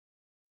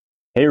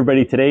Hey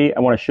everybody, today I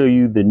want to show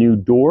you the new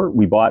door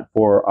we bought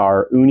for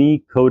our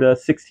Ooni Koda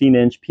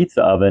 16-inch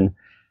pizza oven.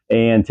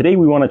 And today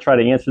we want to try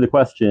to answer the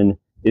question,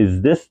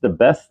 is this the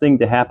best thing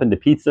to happen to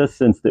pizza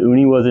since the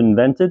Ooni was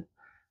invented?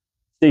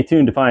 Stay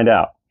tuned to find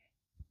out.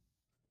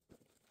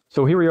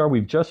 So here we are,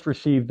 we've just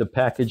received the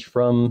package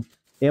from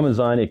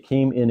Amazon. It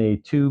came in a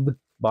tube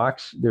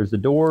box. There's the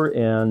door,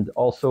 and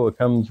also it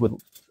comes with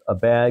a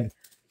bag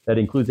that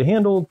includes a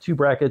handle, two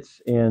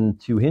brackets, and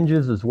two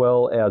hinges, as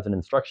well as an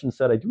instruction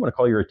set. I do want to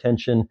call your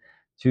attention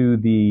to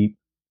the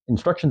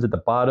instructions at the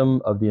bottom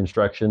of the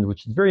instructions,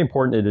 which is very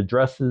important. It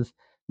addresses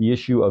the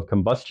issue of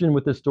combustion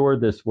with this door.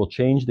 This will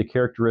change the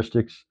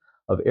characteristics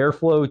of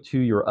airflow to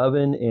your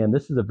oven, and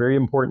this is a very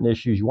important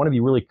issue. You want to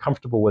be really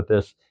comfortable with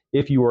this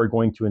if you are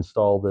going to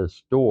install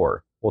this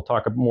door. We'll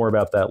talk more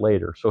about that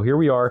later. So here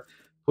we are,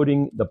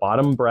 putting the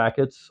bottom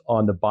brackets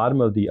on the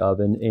bottom of the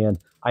oven, and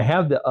I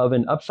have the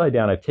oven upside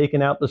down. I've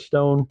taken out the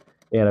stone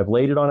and I've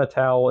laid it on a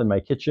towel in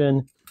my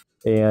kitchen,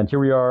 and here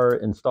we are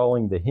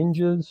installing the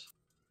hinges.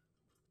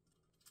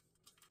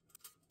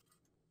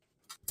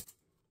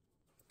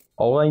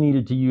 All I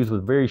needed to use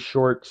was a very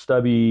short,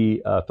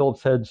 stubby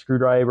Phillips head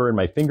screwdriver and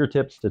my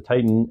fingertips to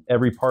tighten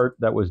every part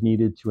that was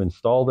needed to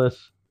install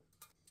this.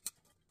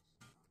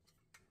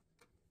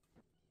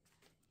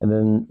 And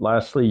then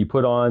lastly, you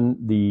put on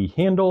the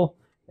handle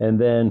and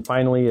then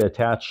finally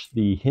attach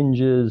the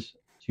hinges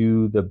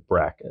to the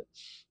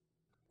brackets.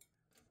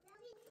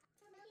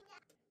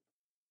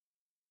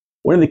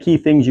 One of the key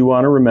things you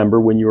want to remember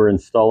when you are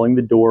installing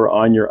the door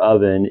on your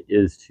oven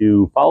is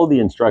to follow the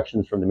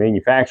instructions from the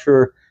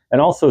manufacturer,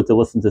 and also to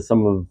listen to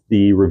some of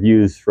the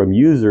reviews from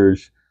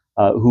users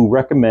who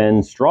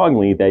recommend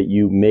strongly that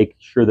you make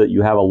sure that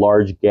you have a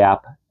large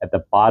gap at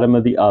the bottom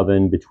of the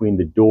oven between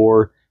the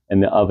door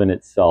and the oven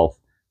itself,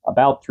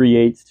 about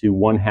 3/8 to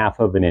 1/2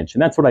 of an inch.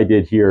 And that's what I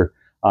did here.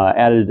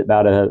 Added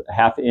about a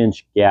 1/2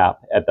 inch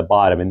gap at the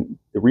bottom. And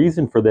the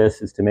reason for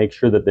this is to make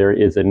sure that there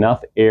is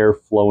enough air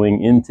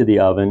flowing into the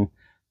oven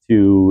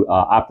to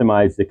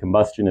optimize the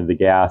combustion of the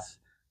gas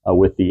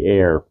with the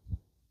air.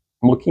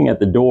 Looking at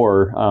the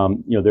door,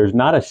 there's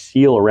not a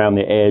seal around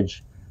the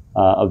edge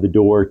of the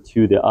door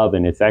to the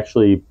oven. It's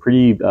actually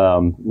pretty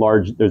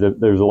large. There's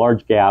a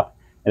large gap.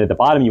 And at the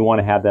bottom, you want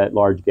to have that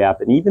large gap.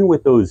 And even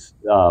with those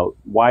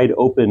wide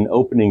open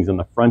openings on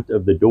the front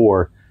of the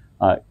door,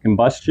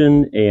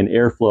 combustion and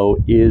airflow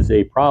is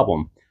a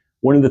problem.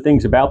 One of the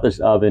things about this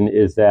oven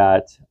is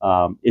that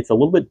it's a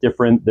little bit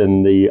different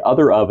than the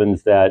other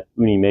ovens that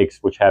Ooni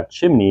makes, which have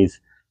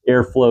chimneys.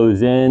 Air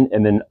flows in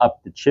and then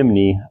up the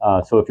chimney.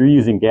 So if you're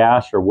using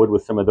gas or wood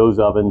with some of those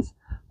ovens,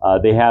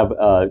 they have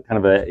kind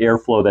of an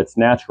airflow that's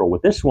natural.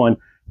 With this one,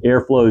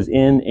 air flows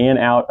in and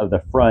out of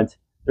the front.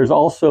 There's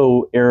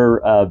also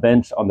air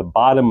vents on the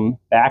bottom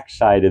back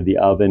side of the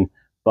oven,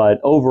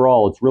 but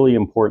overall it's really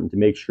important to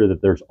make sure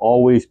that there's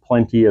always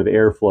plenty of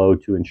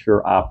airflow to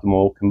ensure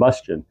optimal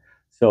combustion.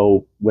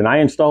 So when I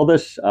installed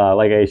this,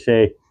 like I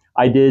say,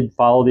 I did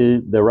follow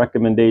the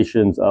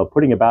recommendations of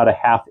putting about a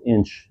 1/2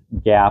 inch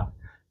gap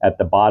at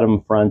the bottom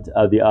front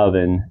of the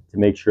oven to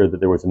make sure that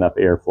there was enough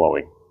air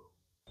flowing.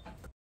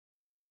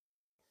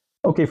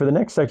 Okay, for the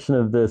next section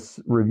of this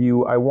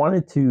review, I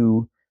wanted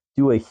to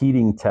do a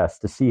heating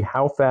test to see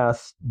how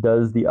fast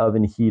does the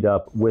oven heat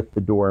up with the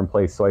door in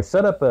place. So I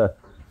set up a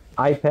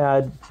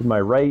iPad to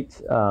my right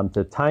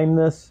to time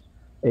this,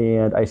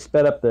 and I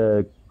sped up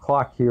the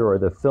clock here, or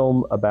the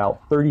film,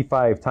 about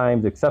 35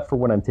 times, except for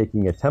when I'm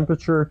taking a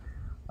temperature.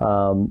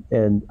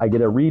 And I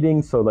get a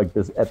reading, so like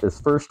this at this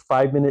first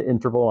 5-minute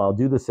interval, I'll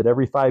do this at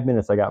every 5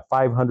 minutes, I got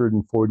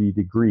 540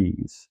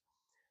 degrees.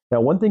 Now,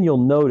 one thing you'll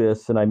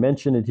notice, and I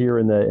mentioned it here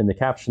in the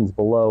captions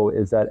below,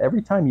 is that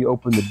every time you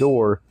open the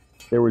door,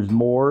 there was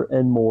more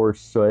and more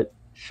soot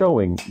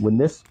showing. When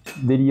this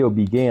video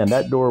began,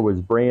 that door was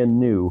brand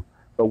new,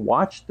 but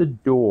watch the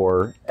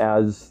door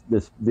as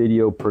this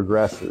video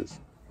progresses.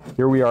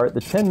 Here we are at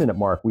the 10-minute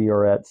mark. We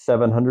are at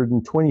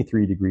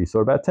 723 degrees, so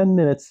about 10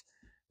 minutes,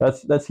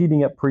 that's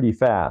heating up pretty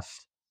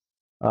fast.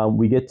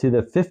 We get to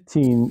the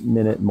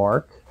 15-minute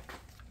mark,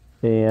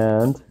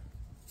 and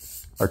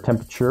our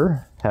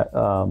temperature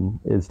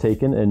is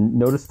taken, and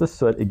notice the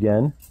soot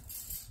again.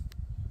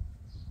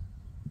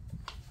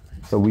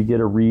 So we get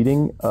a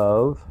reading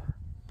of,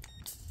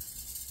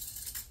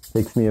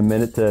 takes me a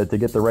minute to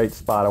get the right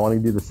spot. I want to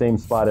do the same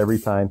spot every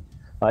time.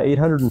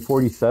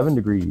 847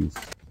 degrees.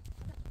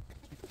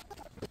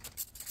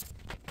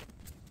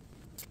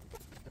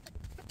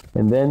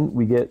 And then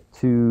we get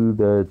to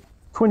the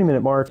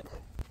 20-minute mark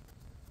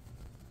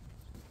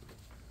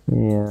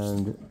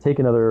and take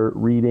another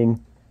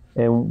reading.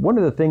 And one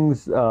of the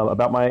things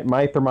about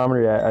my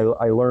thermometer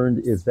I learned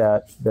is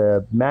that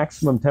the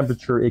maximum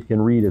temperature it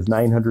can read is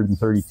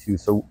 932.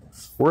 So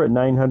we're at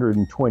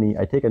 920.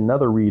 I take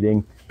another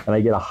reading and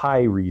I get a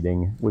high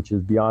reading, which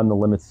is beyond the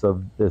limits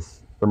of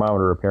this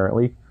thermometer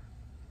apparently.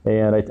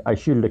 And I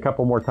shoot it a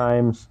couple more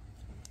times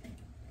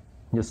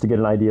just to get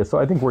an idea. So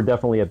I think we're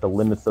definitely at the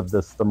limits of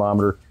this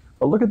thermometer.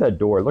 But look at that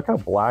door. Look how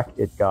black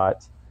it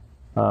got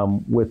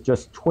with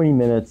just 20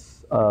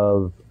 minutes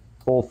of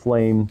full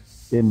flame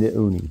in the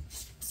Ooni.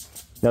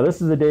 Now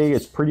this is a day,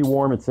 it's pretty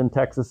warm. It's in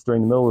Texas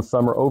during the middle of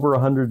summer, over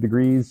 100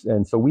 degrees.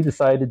 And so we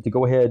decided to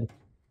go ahead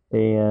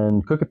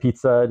and cook a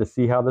pizza to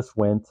see how this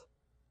went.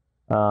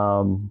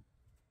 And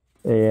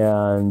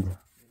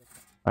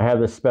I have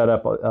this sped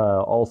up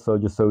also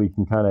just so we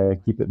can kind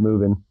of keep it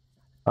moving.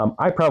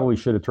 I probably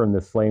should have turned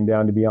this flame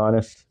down, to be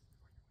honest,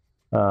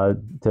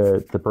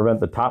 to prevent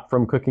the top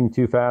from cooking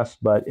too fast.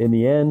 But in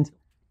the end,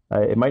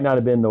 it might not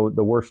have been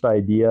the worst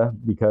idea,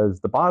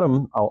 because the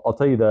bottom, I'll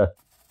tell you,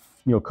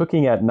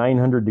 cooking at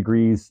 900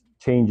 degrees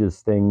changes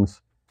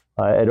things.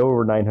 At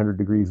over 900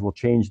 degrees will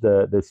change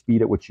the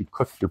speed at which you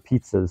cook your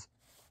pizzas.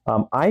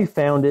 I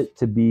found it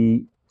to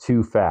be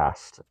too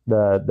fast.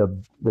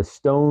 The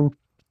stone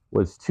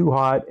was too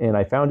hot, and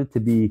I found it to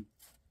be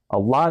a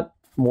lot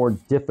more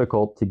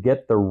difficult to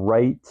get the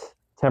right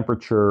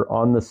temperature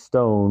on the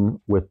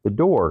stone with the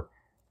door.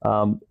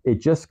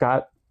 It just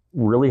got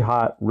really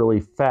hot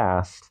really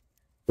fast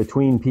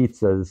between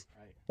pizzas.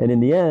 And in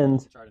the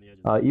end,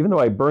 even though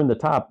I burned the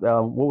top,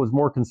 what was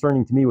more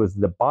concerning to me was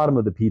the bottom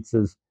of the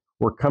pizzas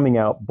were coming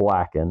out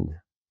blackened.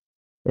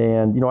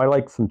 And, I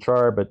like some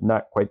char, but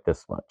not quite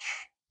this much.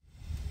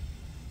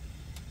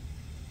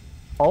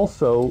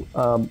 Also,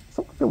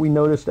 something that we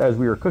noticed as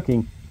we were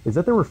cooking is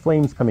that there were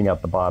flames coming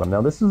out the bottom.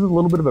 Now, this is a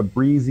little bit of a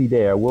breezy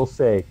day, I will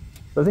say.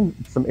 So I think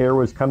some air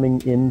was coming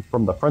in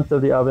from the front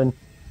of the oven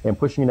and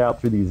pushing it out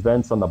through these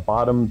vents on the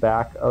bottom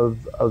back of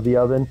the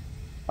oven.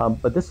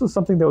 But this was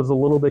something that was a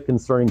little bit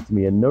concerning to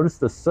me. And notice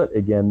the soot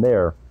again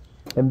there.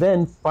 And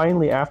then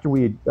finally, after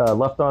we had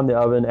left on the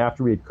oven,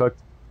 after we had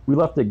cooked, we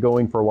left it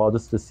going for a while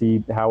just to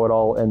see how it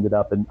all ended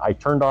up. And I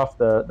turned off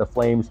the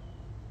flames,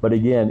 but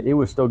again, it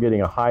was still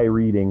getting a high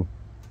reading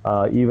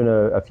even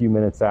a few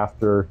minutes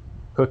after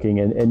cooking.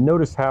 And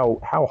notice how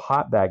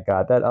hot that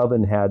got. That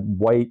oven had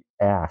white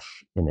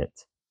ash in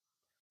it.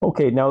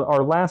 Okay, now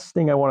our last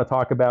thing I want to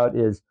talk about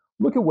is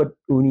look at what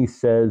Ooni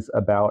says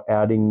about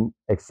adding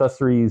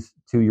accessories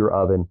to your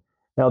oven.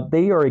 Now,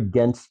 they are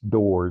against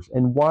doors.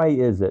 And why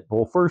is it?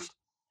 Well, first,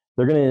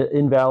 they're going to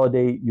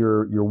invalidate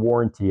your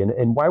warranty.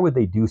 And why would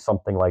they do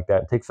something like that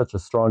and take such a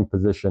strong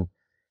position?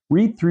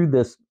 Read through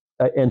this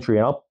entry,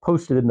 and I'll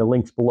post it in the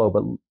links below.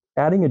 But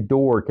adding a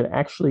door can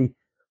actually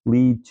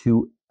lead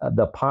to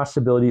the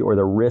possibility or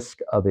the risk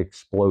of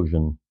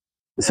explosion.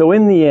 So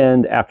in the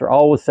end, after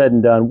all was said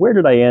and done, where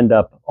did I end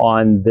up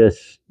on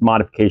this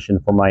modification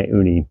for my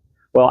Ooni?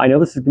 Well, I know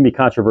this is going to be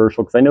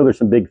controversial because I know there's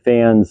some big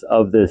fans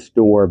of this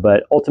door,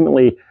 but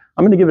ultimately,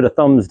 I'm going to give it a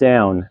thumbs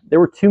down. There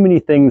were too many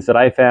things that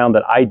I found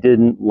that I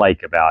didn't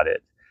like about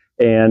it,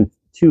 and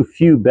too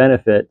few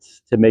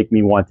benefits to make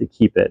me want to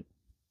keep it.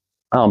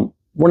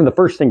 One of the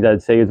first things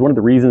I'd say is one of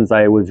the reasons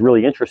I was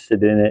really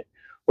interested in it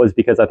was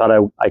because I thought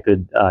I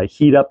could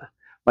heat up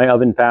my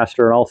oven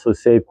faster and also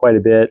save quite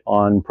a bit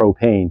on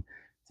propane.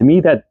 To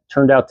me, that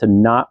turned out to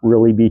not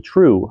really be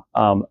true.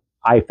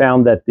 I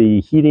found that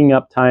the heating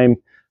up time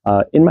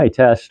in my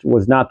test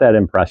was not that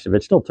impressive.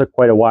 It still took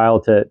quite a while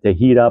to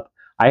heat up.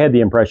 I had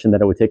the impression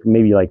that it would take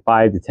maybe like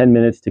 5 to 10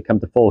 minutes to come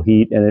to full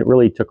heat, and it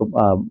really took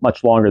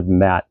much longer than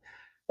that.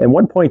 And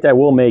one point I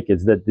will make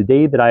is that the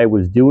day that I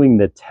was doing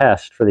the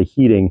test for the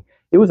heating,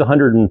 it was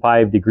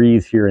 105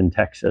 degrees here in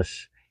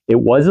Texas. It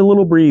was a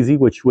little breezy,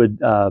 which would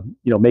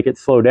make it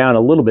slow down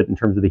a little bit in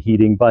terms of the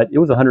heating, but it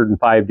was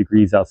 105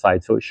 degrees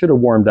outside, so it should have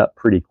warmed up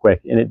pretty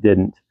quick, and it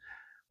didn't.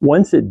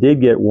 Once it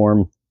did get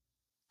warm,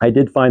 I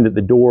did find that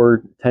the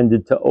door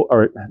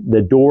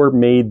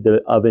made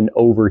the oven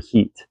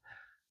overheat.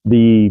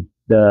 The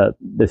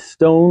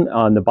stone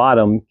on the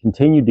bottom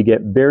continued to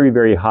get very,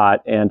 very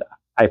hot, and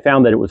I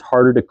found that it was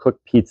harder to cook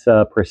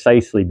pizza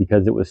precisely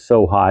because it was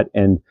so hot,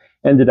 and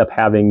ended up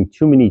having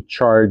too many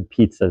charred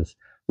pizzas.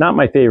 Not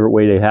my favorite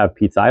way to have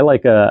pizza. I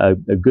like a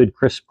good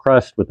crisp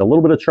crust with a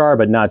little bit of char,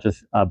 but not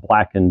just a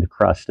blackened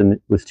crust, and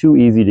it was too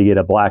easy to get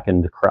a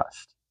blackened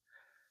crust.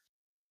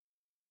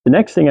 The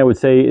next thing I would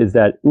say is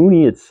that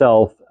Ooni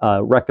itself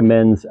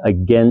recommends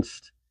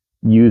against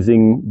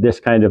using this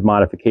kind of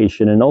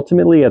modification. And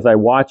ultimately, as I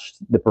watched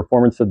the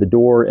performance of the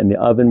door and the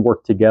oven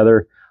work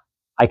together,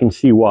 I can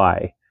see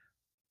why.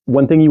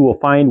 One thing you will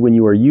find when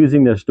you are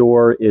using this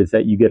door is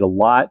that you get a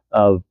lot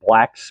of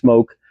black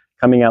smoke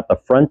coming out the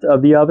front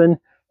of the oven,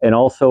 and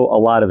also a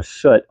lot of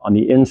soot on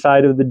the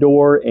inside of the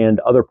door and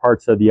other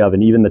parts of the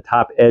oven. Even the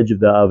top edge of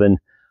the oven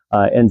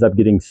ends up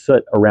getting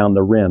soot around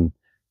the rim.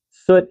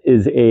 Soot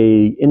is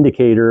an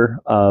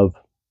indicator of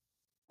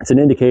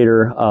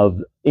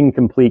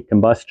incomplete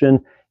combustion,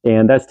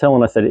 and that's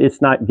telling us that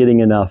it's not getting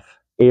enough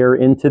air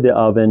into the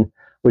oven,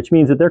 which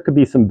means that there could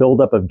be some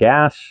buildup of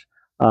gas,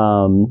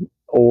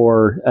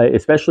 or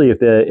especially if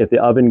the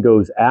oven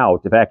goes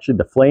out, if actually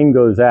the flame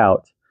goes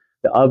out,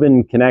 the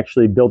oven can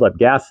actually build up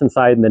gas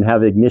inside and then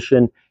have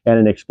ignition and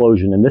an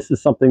explosion. And this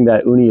is something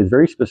that Ooni is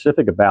very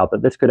specific about,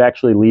 that this could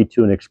actually lead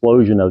to an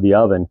explosion of the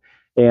oven.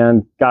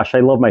 And gosh, I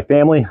love my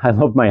family, I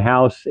love my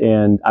house,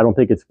 and I don't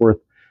think it's worth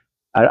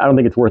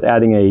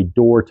adding a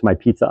door to my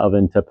pizza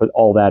oven to put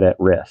all that at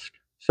risk.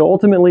 So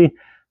ultimately,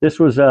 This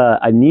was a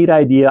neat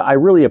idea. I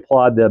really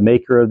applaud the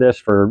maker of this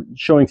for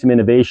showing some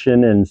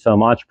innovation and some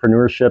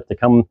entrepreneurship to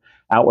come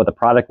out with a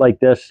product like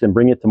this and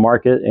bring it to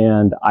market.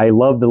 And I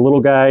love the little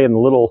guy and the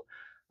little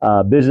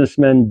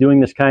businessman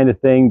doing this kind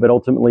of thing, but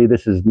ultimately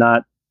this is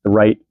not the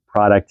right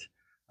product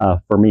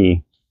for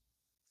me.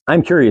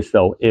 I'm curious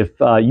though, if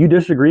you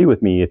disagree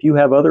with me, if you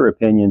have other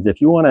opinions, if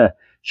you want to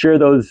share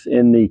those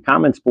in the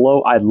comments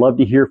below, I'd love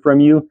to hear from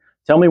you.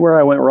 Tell me where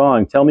I went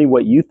wrong. Tell me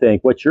what you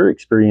think, what your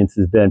experience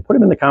has been. Put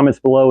them in the comments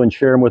below and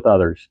share them with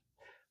others.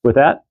 With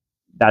that,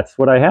 that's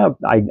what I have.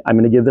 I'm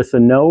going to give this a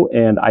no,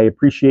 and I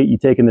appreciate you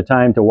taking the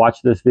time to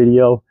watch this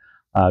video.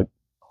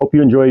 Hope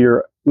you enjoy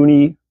your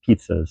Ooni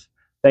pizzas.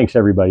 Thanks,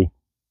 everybody.